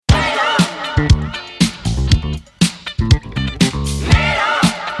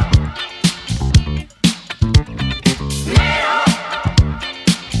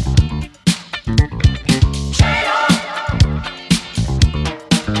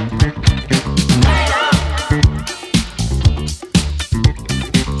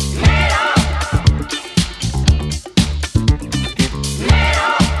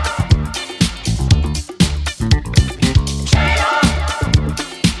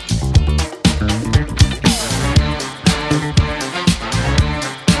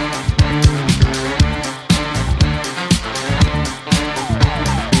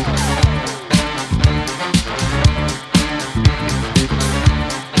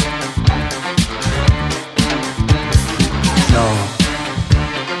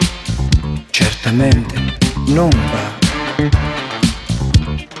Francamente non va.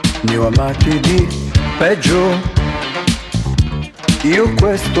 Ne ho amati di peggio, io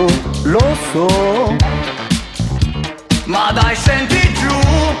questo lo so. Ma dai, senti giù,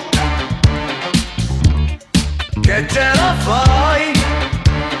 che ce la fai,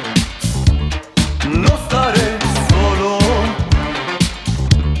 non stare solo,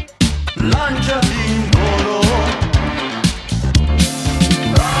 lanciati in volo.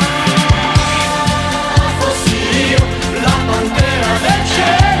 Ah, fossi io la pantera del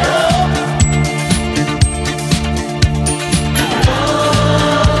cielo, lo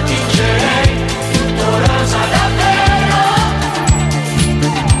vincerei tutto rosa davvero.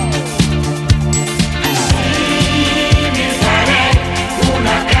 Sì, mi farei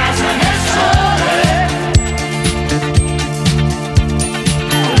una casa nel sole,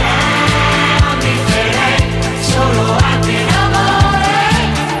 la metterei solo a te in amore.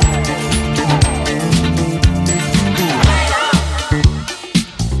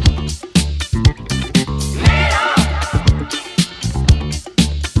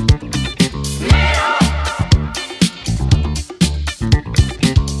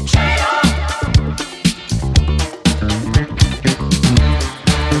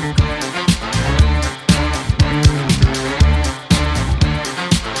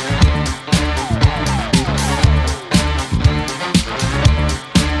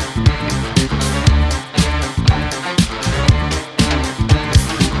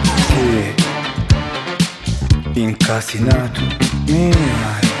 Che incasinato mi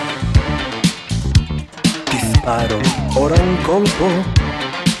hai. Ti sparo ora un colpo,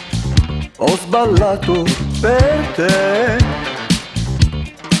 ho sballato per te.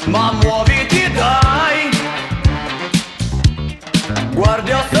 Ma muoviti dai,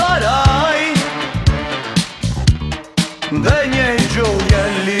 guardia sarai dei miei